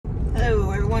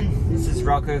everyone, this is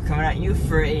Rocco coming at you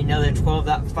for another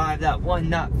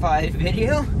 12.5.1.5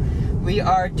 video. We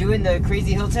are doing the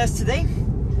Crazy Hill test today.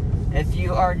 If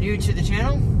you are new to the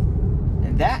channel,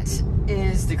 that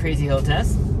is the Crazy Hill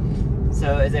test.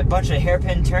 So it's a bunch of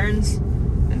hairpin turns,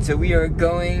 and so we are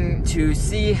going to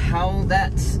see how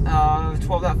that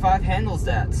 12.5 handles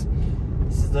that.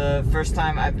 This is the first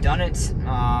time I've done it.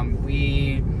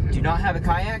 We do not have a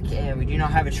kayak and we do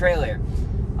not have a trailer.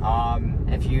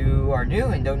 If you are new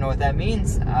and don't know what that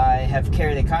means, I have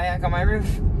carried a kayak on my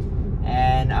roof,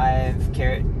 and I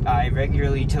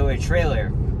regularly tow a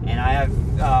trailer, and I have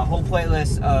a whole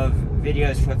playlist of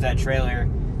videos with that trailer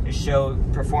to show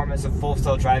performance of full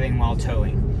self-driving while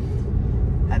towing.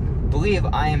 I believe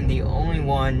I am the only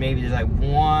one, maybe there's like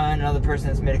one other person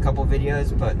that's made a couple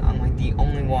videos, but I'm like the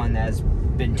only one that's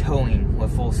been towing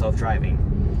with full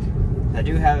self-driving. I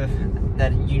do have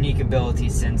that unique ability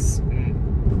since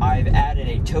I've added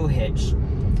a tow hitch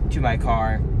to my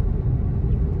car,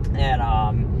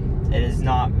 and it is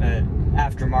not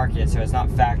aftermarket, so it's not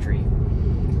factory,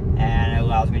 and it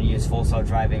allows me to use full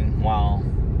self-driving while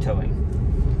towing.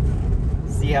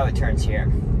 See how it turns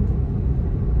here.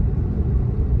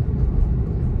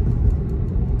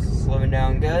 Slowing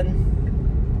down good.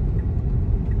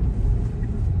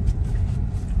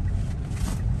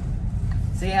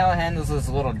 See how it handles this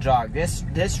little jog.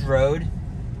 This road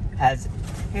has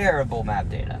terrible map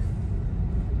data.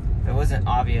 It wasn't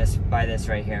obvious by this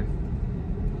right here.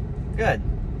 Good.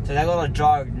 So that little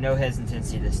jog, no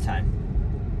hesitancy this time.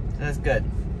 So that's good.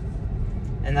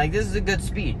 And like, this is a good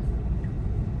speed.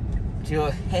 See,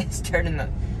 look, it's turning the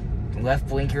left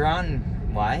blinker on.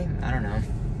 Why? I don't know.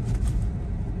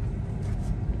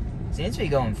 Seems to be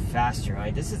going faster.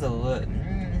 Like, this is a little.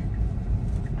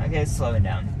 Okay, it's slowing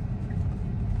down.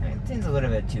 It seems a little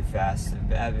bit too fast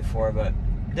before, but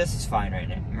this is fine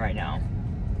right now.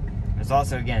 It's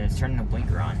also, again, it's turning the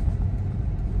blinker on.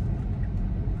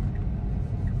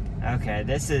 Okay,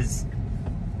 this is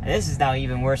now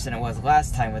even worse than it was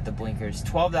last time with the blinkers.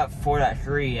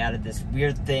 12.4.3 added this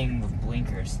weird thing with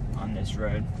blinkers on this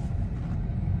road,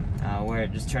 where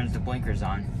it just turns the blinkers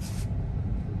on.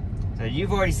 So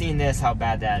you've already seen this, how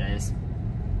bad that is.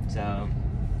 So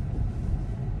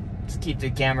just keep the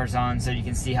cameras on so you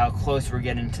can see how close we're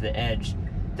getting to the edge.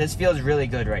 This feels really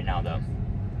good right now, though.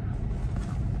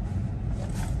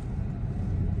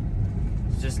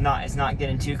 It's not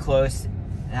getting too close.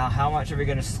 Now, how much are we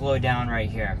going to slow down right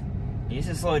here? It needs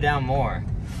to slow down more.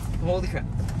 Holy crap.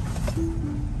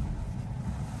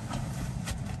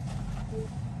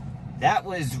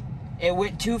 It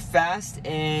went too fast,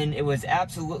 and it was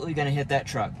absolutely going to hit that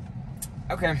truck.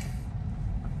 Okay.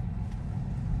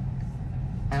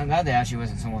 I'm glad there actually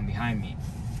wasn't someone behind me.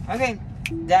 Okay,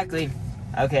 exactly.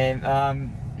 Okay,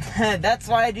 that's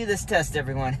why I do this test,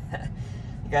 everyone.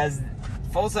 Because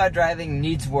full self-driving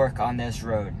needs work on this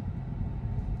road.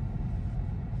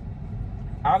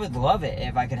 I would love it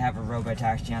if I could have a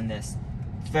robo-taxi on this,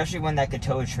 especially one that could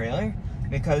tow a trailer,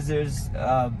 because there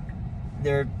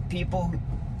are people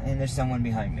and there's someone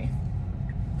behind me.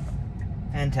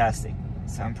 Fantastic.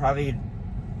 So I'm probably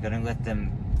gonna let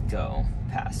them go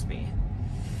past me.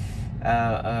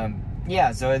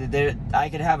 Yeah, so I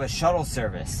could have a shuttle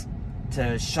service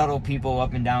to shuttle people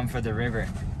up and down for the river.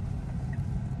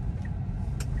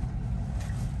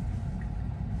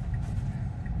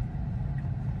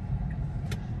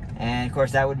 And of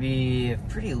course, that would be a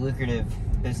pretty lucrative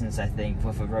business, I think,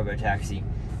 with a robo-taxi.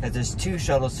 Because there's 2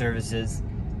 shuttle services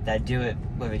that do it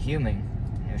with a human,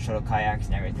 you know, shuttle kayaks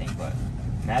and everything. But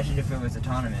imagine if it was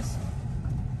autonomous.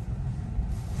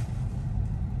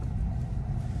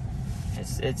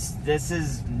 This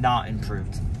is not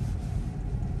improved.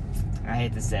 I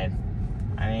hate to say.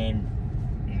 I mean,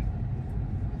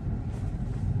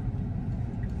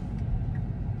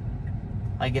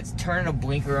 like, it's turning a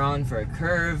blinker on for a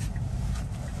curve.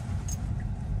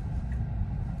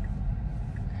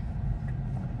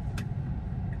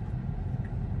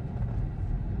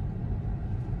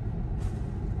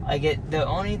 Like, the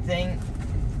only thing,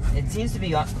 it seems to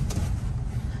be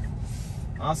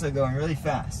also going really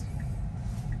fast.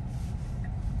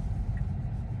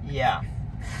 Yeah.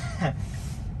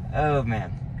 Oh,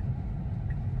 man.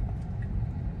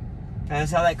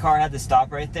 Notice how that car had to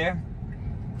stop right there?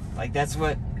 Like, that's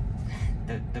what...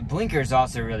 The blinker is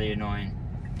also really annoying.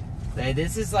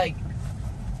 This is like...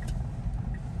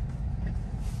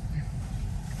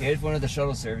 Here's one of the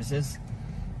shuttle services.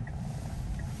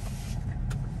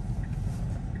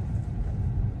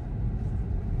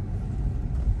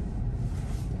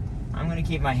 I'm going to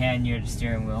keep my hand near the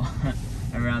steering wheel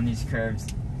around these curves.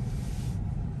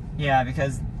 Yeah,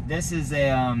 because this is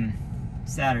a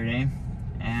Saturday,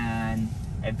 and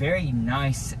a very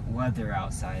nice weather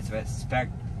outside. So I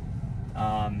expect,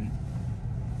 why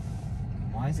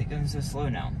is it going so slow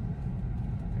now?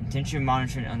 Intention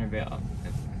monitoring unavailable.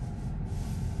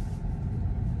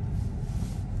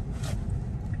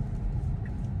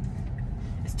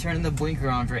 It's turning the blinker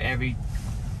on for every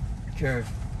curve.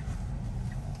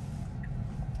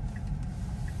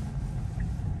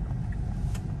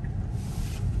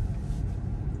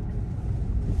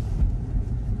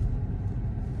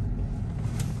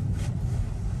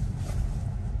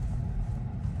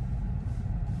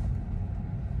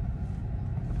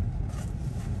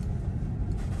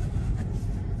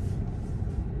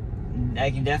 I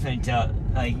can definitely tell,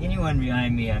 like, anyone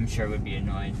behind me, I'm sure, would be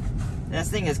annoyed. This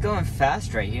thing is going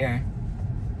fast right here,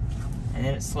 and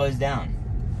then it slows down.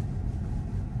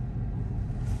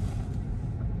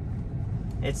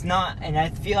 It's not, and I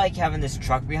feel like having this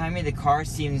truck behind me, the car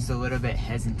seems a little bit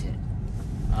hesitant.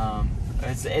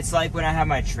 It's like when I have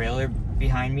my trailer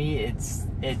behind me, it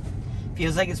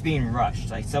feels like it's being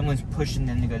rushed, like someone's pushing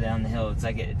them to go down the hill. It's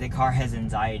like the car has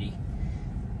anxiety,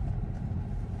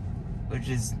 which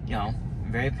is, you know,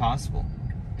 very possible.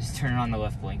 Just turn on the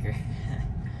left blinker.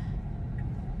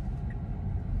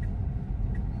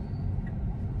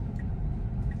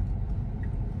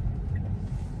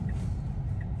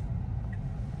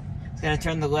 It's gonna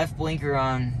turn the left blinker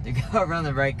on to go around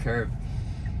the right curve.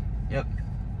 Yep.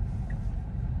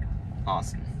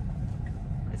 Awesome.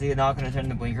 Is he not gonna turn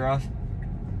the blinker off?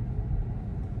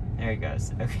 There he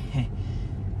goes. Okay.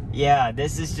 Yeah,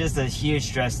 this is just a huge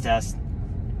stress test.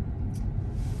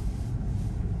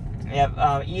 Yep,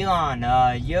 Elon,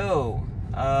 yo,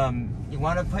 you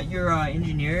want to put your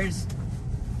engineers,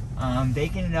 they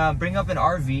can bring up an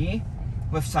RV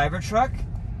with Cybertruck,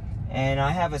 and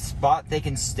I have a spot they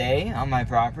can stay on my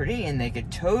property, and they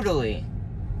could totally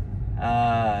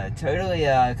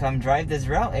come drive this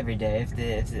route every day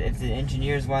if the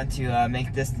engineers want to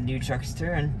make this the new truck's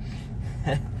turn.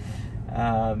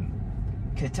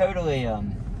 Could totally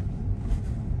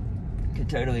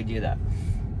do that.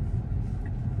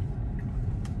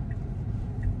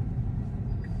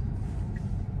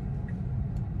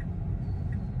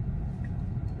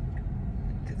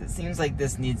 It seems like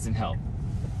this needs some help.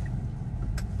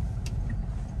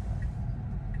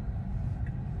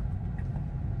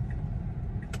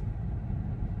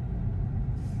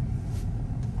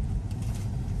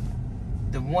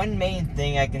 The one main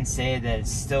thing I can say that is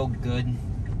still good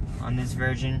on this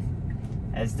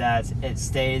version is that it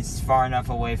stays far enough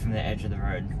away from the edge of the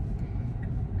road.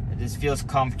 It just feels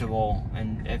comfortable,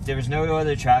 and if there was no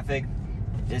other traffic,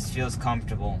 it just feels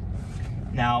comfortable.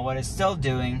 Now, what it's still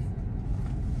doing,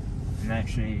 I'm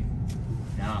actually,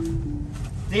 no.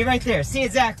 See right there, see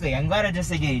exactly, I'm glad I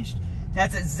disengaged.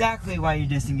 That's exactly why you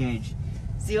disengage.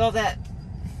 See all that?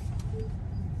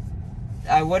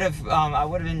 I would have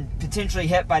been potentially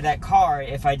hit by that car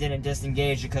if I didn't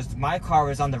disengage, because my car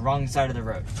was on the wrong side of the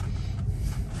road.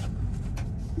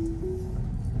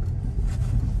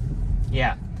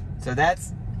 Yeah, so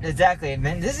that's exactly,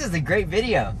 man, this is a great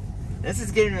video. This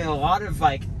is getting me a lot of,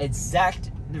 like, exact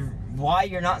why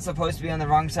you're not supposed to be on the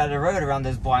wrong side of the road around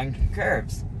those blind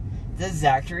curves. The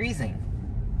exact reason.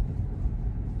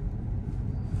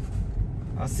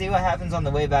 I'll see what happens on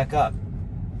the way back up.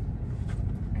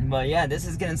 But yeah, this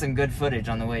is getting some good footage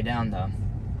on the way down, though.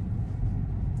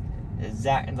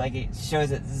 Like, it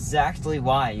shows exactly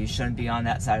why you shouldn't be on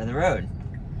that side of the road.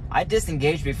 I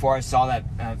disengaged before I saw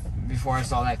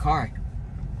that car.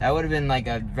 That would have been like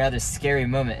a rather scary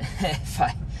moment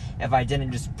if I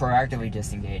didn't just proactively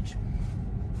disengage.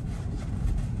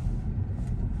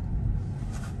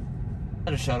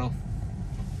 Not a shuttle.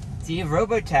 See,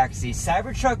 Robotaxi,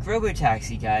 Cybertruck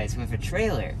Robotaxi, guys, with a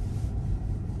trailer.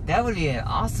 That would be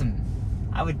awesome.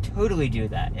 I would totally do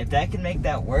that. If that can make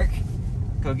that work,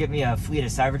 go get me a fleet of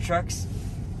Cybertrucks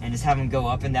and just have them go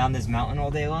up and down this mountain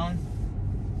all day long.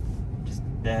 Just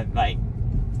like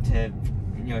to,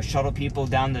 you know, shuttle people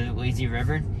down the lazy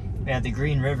river. We have the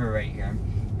Green River right here,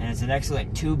 and it's an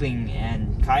excellent tubing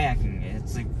and kayaking.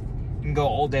 It's like you can go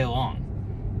all day long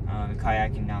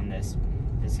kayaking down this.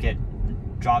 Just get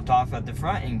dropped off at the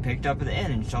front and picked up at the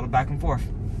end and shuttled back and forth.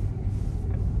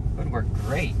 It would work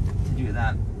great to do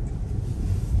that.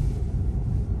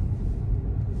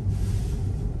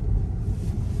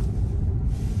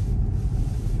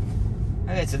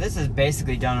 Okay, so this is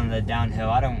basically done on the downhill.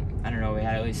 I don't know, we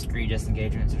had at least 3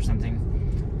 disengagements or something.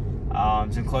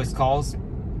 Some close calls.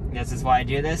 This is why I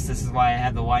do this. This is why I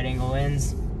have the wide angle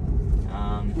lens.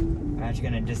 I'm actually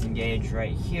gonna disengage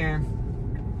right here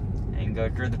and go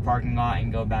through the parking lot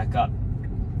and go back up.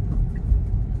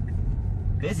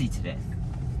 Busy today.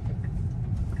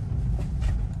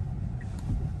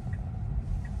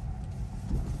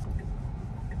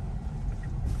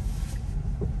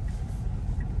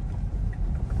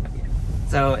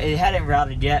 So it hadn't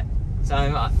routed yet. So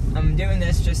I'm doing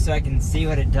this just so I can see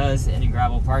what it does in a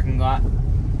gravel parking lot.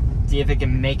 See if it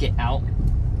can make it out.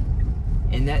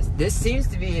 And this seems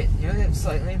to be,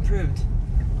 slightly improved.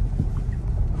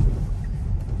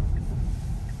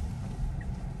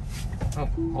 Oh,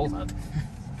 hold up.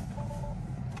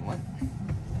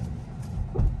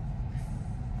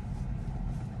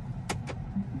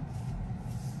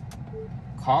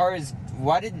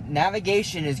 What?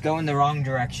 Navigation is going the wrong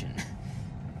direction.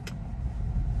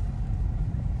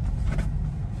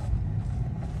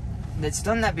 It's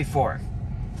done that before.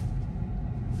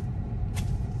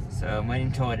 So I'm waiting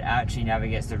until it actually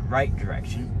navigates the right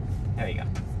direction. There you go.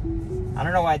 I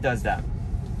don't know why it does that.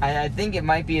 I think it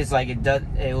might be it's like it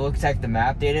looks like the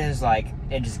map data is like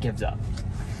it just gives up.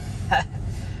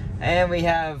 And we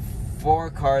have 4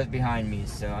 cars behind me,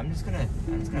 so I'm just gonna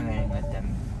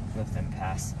let them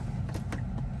pass.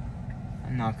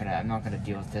 I'm not gonna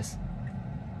deal with this.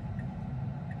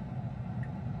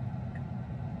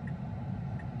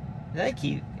 I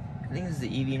think this is the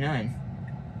EV9.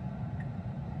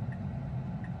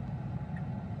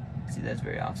 See, that's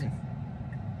very often.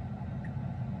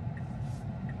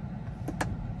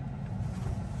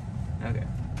 Okay.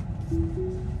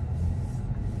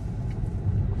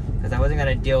 Because I wasn't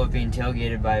going to deal with being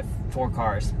tailgated by 4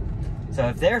 cars. So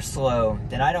if they're slow,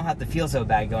 then I don't have to feel so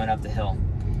bad going up the hill.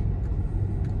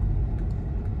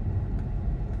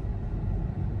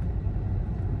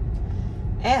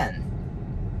 And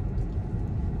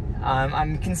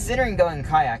I'm considering going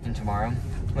kayaking tomorrow,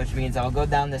 which means I'll go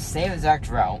down the same exact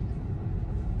route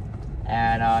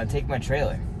and take my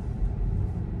trailer.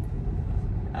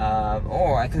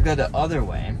 Or I could go the other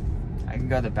way. I can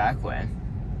go the back way,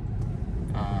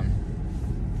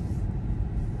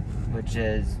 which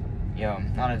is,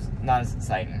 not as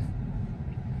exciting.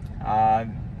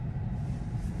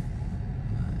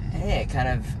 Hey, it kind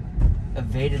of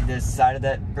evaded this side of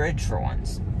that bridge for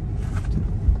once.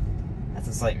 That's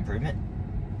a slight improvement.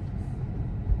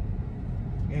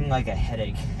 Getting like a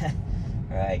headache,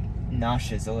 or like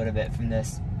nauseous a little bit from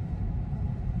this.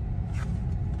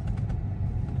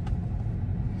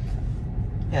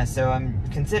 Yeah, so I'm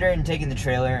considering taking the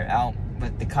trailer out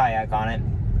with the kayak on it,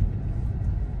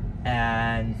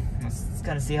 and let's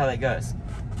kind of see how that goes.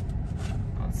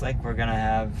 Looks like we're gonna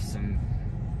have some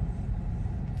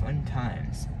fun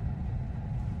times.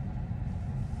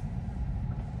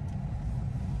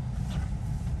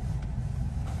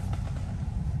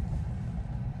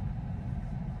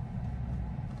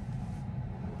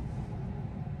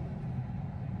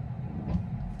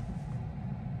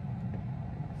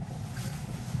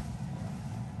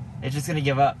 It's just gonna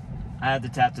give up. I have to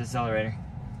tap the accelerator.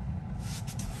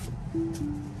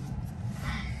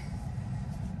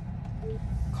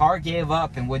 Car gave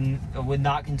up and would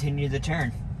not continue the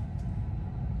turn.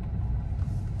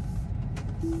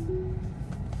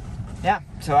 Yeah,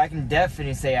 so I can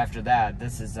definitely say after that,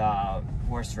 this is a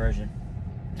worse version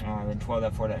than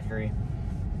 12.4.3.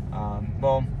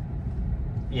 Well,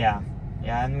 yeah,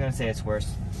 I'm gonna say it's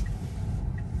worse.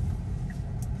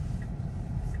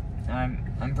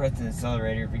 I'm pressing the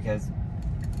accelerator because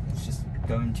it's just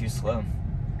going too slow.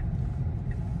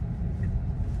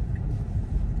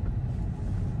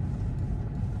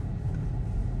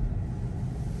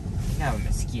 I have a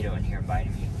mosquito in here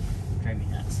biting me. Drive me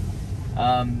nuts.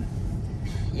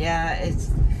 Yeah,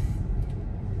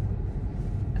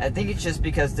 I think it's just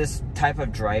because this type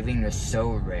of driving is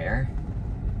so rare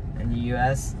in the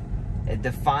US.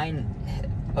 To find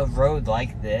a road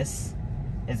like this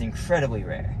is incredibly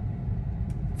rare.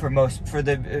 For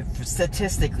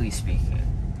statistically speaking,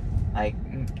 like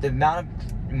the amount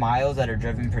of miles that are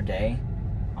driven per day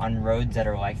on roads that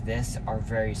are like this are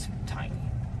very tiny.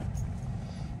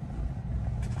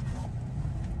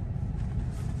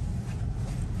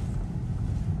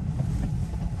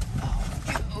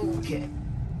 Okay.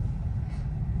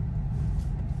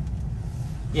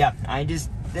 Yeah, this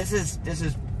is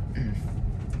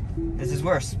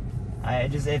worse.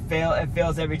 It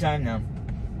fails every time now.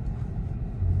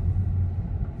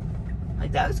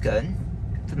 Like, that was good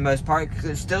for the most part.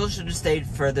 It still should have stayed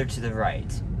further to the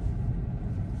right.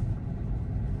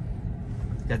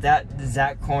 But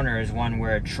that corner is one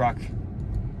where a truck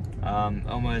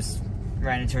almost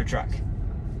ran into a truck.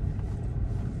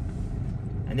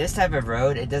 And this type of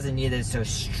road, it doesn't need to so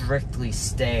strictly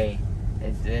stay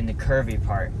in the curvy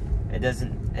part.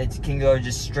 It can go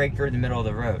just straight through the middle of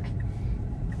the road,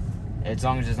 as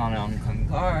long as it's not an oncoming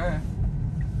car.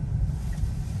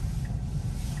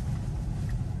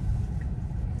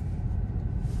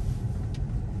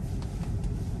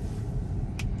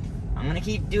 I'm gonna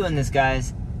keep doing this,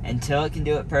 guys, until it can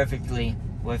do it perfectly,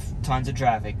 with tons of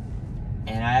traffic.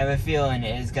 And I have a feeling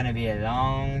it's going to be a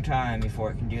long time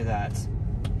before it can do that.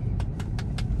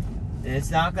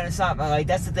 It's not going to stop. Like,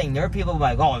 that's the thing. There are people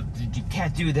like, oh, you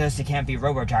can't do this. It can't be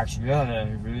robotaxi.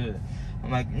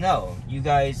 I'm like, no, you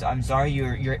guys, I'm sorry,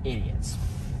 you're idiots.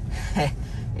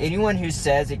 Anyone who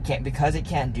says it can't, because it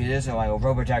can't do this, are like, oh,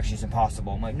 robotaxi is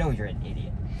impossible. I'm like, no, you're an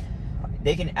idiot.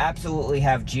 They can absolutely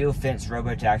have geofenced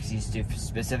robotaxis to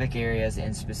specific areas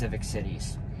in specific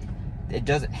cities. It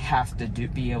doesn't have to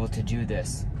be able to do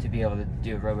this to be able to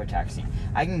do a robotaxi.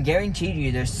 I can guarantee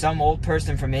you there's some old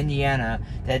person from Indiana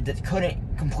that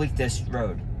couldn't complete this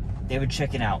road. They would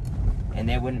chicken out, and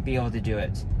they wouldn't be able to do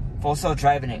it. Full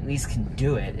self-driving at least can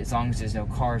do it, as long as there's no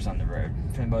cars on the road,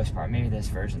 for the most part. Maybe this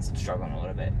version's struggling a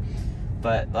little bit.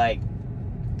 But, like,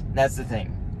 that's the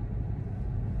thing.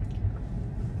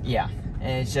 Yeah,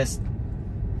 and it's just,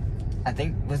 I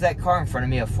think, was that car in front of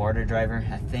me a Florida driver?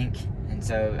 I think. And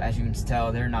so, as you can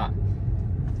tell, they're not.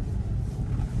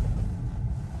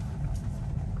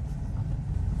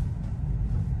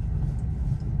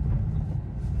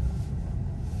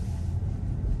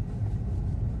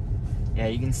 Yeah,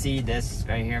 you can see this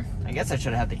right here. I guess I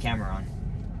should have had the camera on,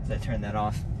 so I turned that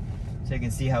off, so you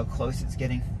can see how close it's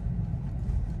getting.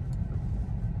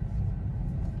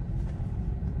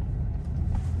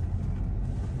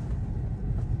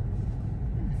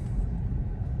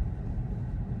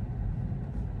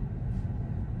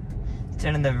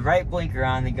 Turning the right blinker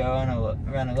on to go on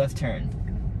around a left turn.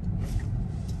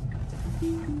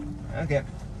 Okay.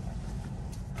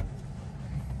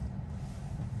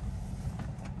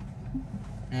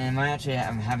 And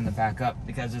I'm having to back up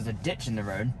because there's a ditch in the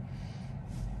road.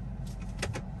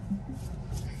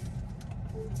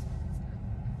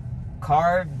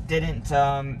 Car didn't,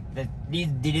 it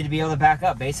needed to be able to back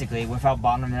up, basically, without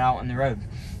bottoming out in the road.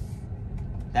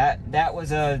 That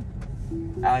was a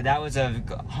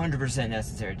 100%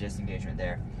 necessary disengagement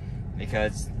there,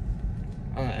 because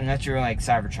unless you're like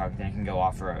Cybertruck, then it can go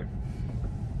off-road.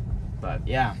 But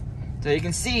yeah, so you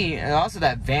can see, and also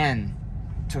that van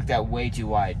took that way too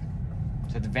wide,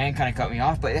 so the van kind of cut me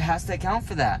off, but it has to account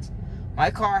for that.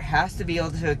 My car has to be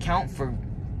able to account for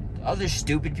other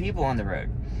stupid people on the road.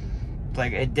 It's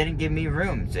like, it didn't give me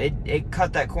room. So it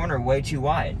cut that corner way too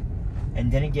wide and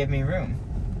didn't give me room.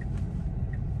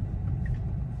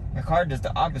 My car does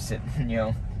the opposite, you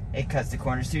know, it cuts the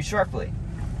corners too sharply.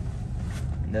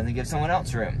 It doesn't give someone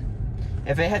else room.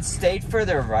 If it had stayed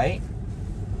further right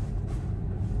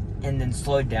and then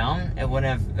slowed down, it would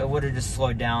have just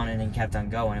slowed down and then kept on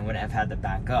going. It wouldn't have had to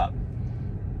back up.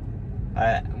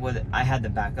 I had to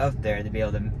back up there to be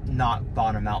able to not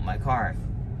bottom out my car.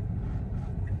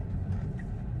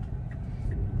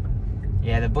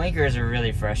 Yeah, the blinkers are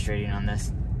really frustrating on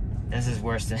this. This is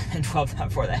worse than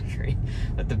 12.4 that agree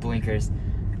with the blinkers.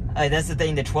 That's the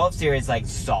thing, the 12 series like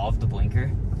solved the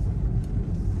blinker.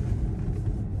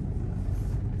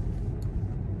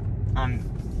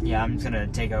 Yeah, I'm just gonna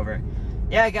take over.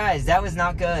 Yeah, guys, that was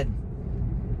not good.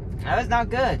 That was not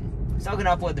good. Still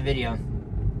gonna upload the video.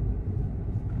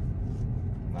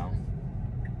 Well,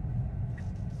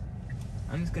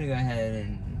 I'm just gonna go ahead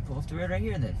and pull off the road right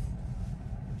here then.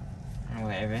 I don't know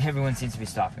why everyone seems to be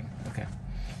stopping. Okay.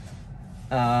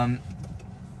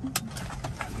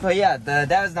 But yeah,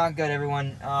 that was not good,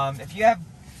 everyone. If you have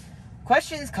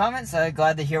questions, comments, I'm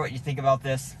glad to hear what you think about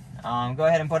this. Go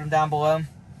ahead and put them down below,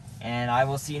 and I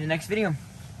will see you in the next video.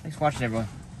 Thanks for watching, everyone.